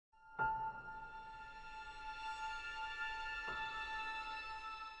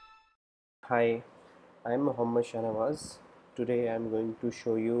Hi, I'm Mohammed Shanawaz. Today I'm going to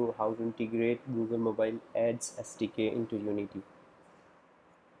show you how to integrate Google Mobile Ads SDK into Unity.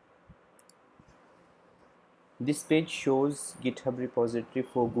 This page shows GitHub repository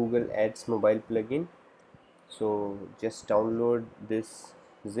for Google Ads mobile plugin. So just download this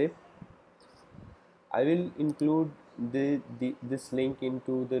zip. I will include this link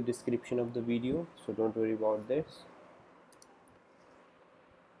into the description of the video, so don't worry about this.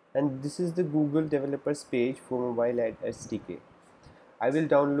 And this is the Google developers page for mobile ad SDK. I will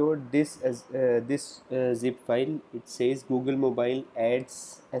download this as zip file. It says Google Mobile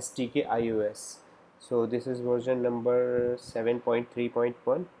Ads SDK iOS. So this is version number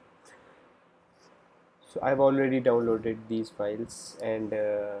 7.3.1. So I've already downloaded these files, and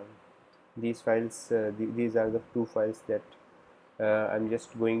these are the two files that I'm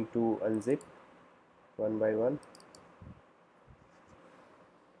just going to unzip one by one.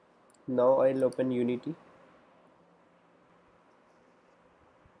 Now I'll open Unity.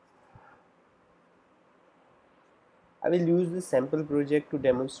 I will use the sample project to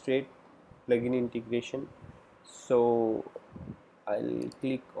demonstrate plugin integration. So I'll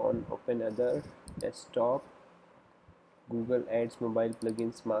click on open other, desktop, Google Ads mobile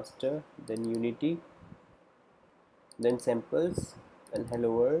plugins master, then Unity, then samples, and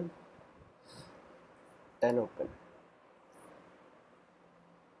hello world, and open.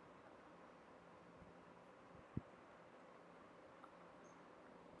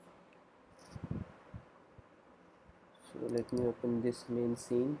 So let me open this main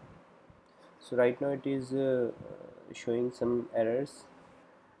scene. So right now it is showing some errors.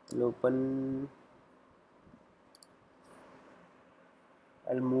 I'll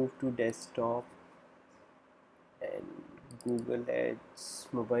move to desktop and Google Ads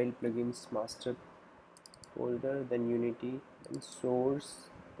mobile plugins master folder, then Unity, then source,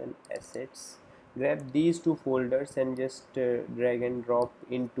 then assets. Grab these two folders and just drag and drop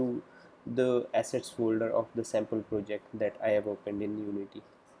into the assets folder of the sample project that I have opened in Unity.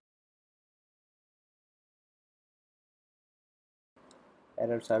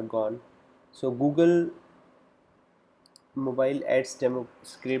 Errors are gone. So Google mobile ads demo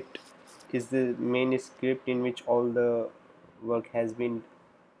script is the main script in which all the work has been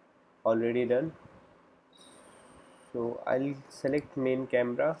already done. So I'll select main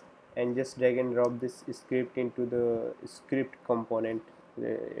camera and just drag and drop this script into the script component.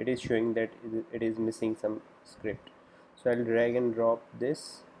 It is showing that it is missing some script, so I'll drag and drop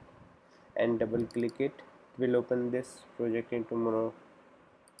this and double click it. It will open this project into mono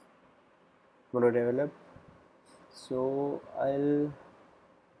develop. So I'll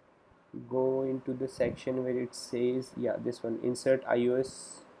go into the section where it says, yeah, this one, insert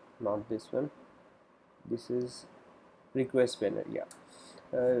iOS, not this one, this is request banner, yeah,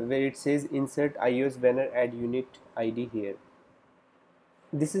 where it says insert iOS banner, add unit ID here.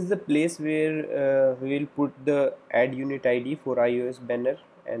 This is the place where we will put the add unit ID for iOS banner,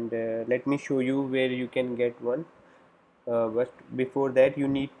 and let me show you where you can get one. But before that, you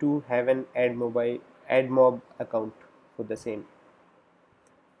need to have an Admob account for the same.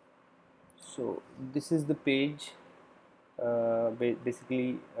 So this is the page.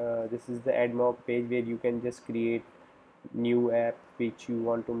 Basically, this is the Admob page where you can just create new app which you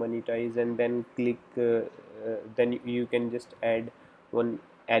want to monetize, and then click then you can just add one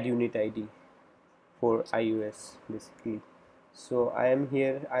add unit ID for iOS basically. So I am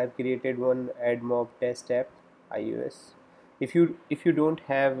here, I have created one Admob test app iOS. If you don't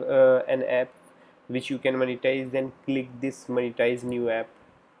have an app which you can monetize, then click this monetize new app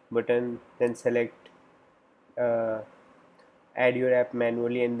button, then select uh, add your app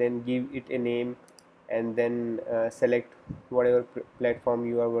manually, and then give it a name, and then select whatever platform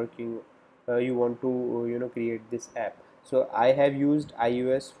you are working, you want to create this app. So I have used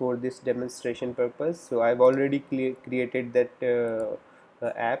iOS for this demonstration purpose, so I've already created that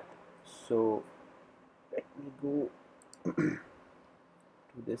app. So let me go to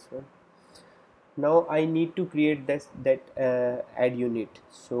this one. Now I need to create that add unit,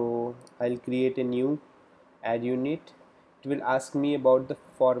 so I'll create a new add unit. It will ask me about the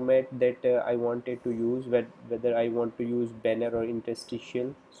format that I wanted to use, whether I want to use banner or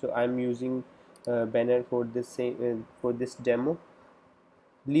interstitial. So I'm using banner for for this demo.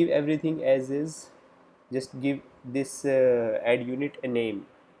 Leave everything as is, just give this add unit a name,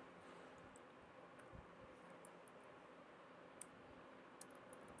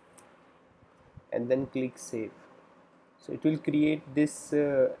 and then click save. So it will create this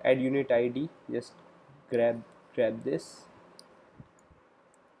add unit ID. Just grab this,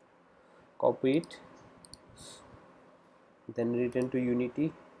 copy it, then return to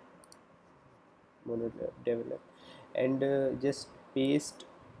Unity, develop, and just paste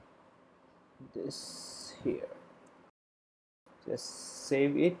this here, just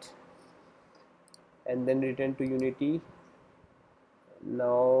save it and then return to Unity.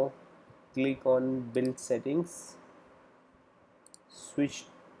 Now click on build settings, switch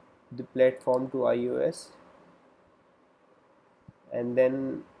the platform to iOS, and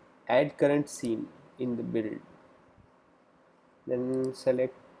then add current scene in the build. Then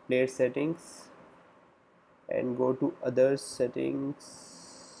select player settings and go to other settings.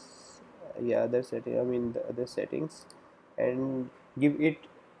 Yeah, other setting, I mean the other settings, and give it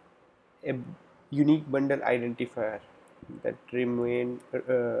a unique bundle identifier, that remain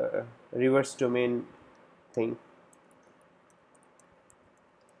reverse domain thing.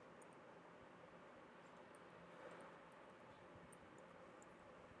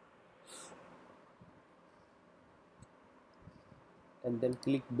 And then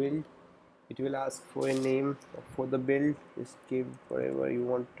click build. It will ask for a name for the build. Just give whatever you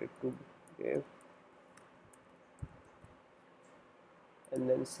want it to give, and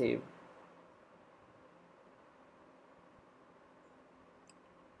then save.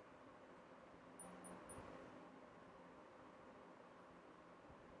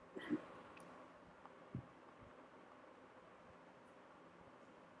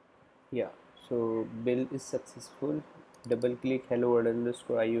 Yeah, so build is successful. Double click hello world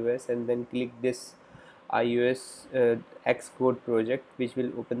underscore iOS and then click this iOS Xcode project, which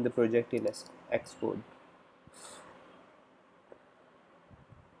will open the project in Xcode.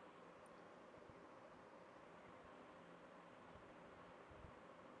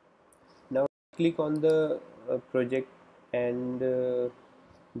 Now click on the project and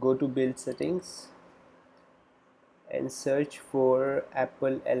go to build settings and search for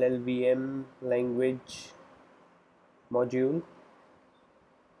Apple LLVM language module.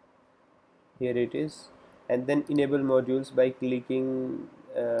 Here it is, and then enable modules by clicking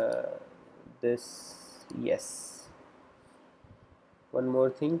this yes. One more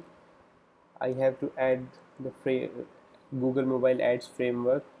thing, I have to add the Google Mobile Ads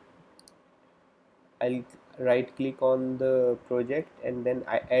framework. I'll right click on the project and then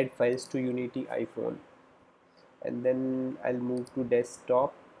I add files to Unity iPhone, and then I'll move to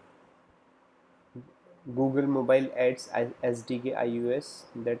desktop, Google Mobile Ads SDK iOS,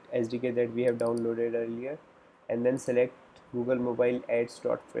 that SDK that we have downloaded earlier, and then select Google Mobile Ads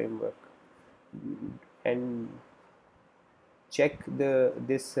framework and check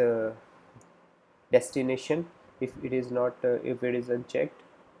this destination if it is not if it is unchecked.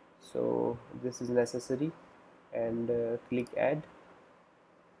 So this is necessary, and click add.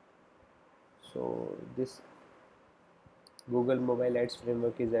 So this Google Mobile Ads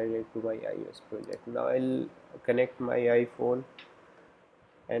framework is added to my iOS project. Now I'll connect my iPhone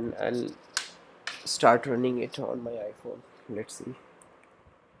and I'll start running it on my iPhone. Let's see.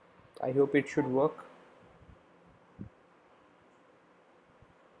 I hope it should work.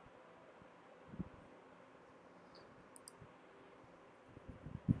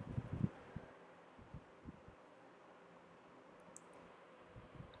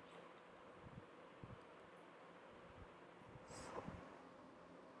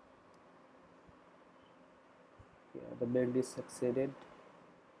 Yeah, the build is succeeded.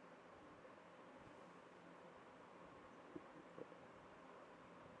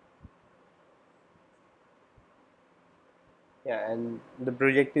 Yeah, and the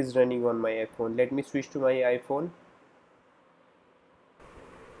project is running on my iPhone. Let me switch to my iPhone.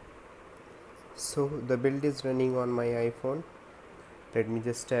 So the build is running on my iPhone. Let me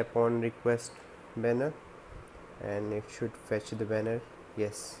just tap on request banner and it should fetch the banner.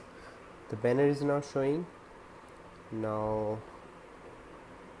 Yes, the banner is now showing. Now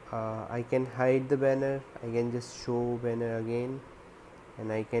I can hide the banner, I can just show banner again,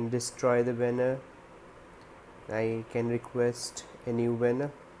 and I can destroy the banner. I can request a new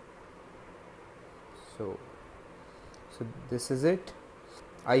banner. So this is it.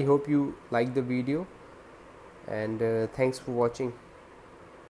 I hope you like the video, and thanks for watching.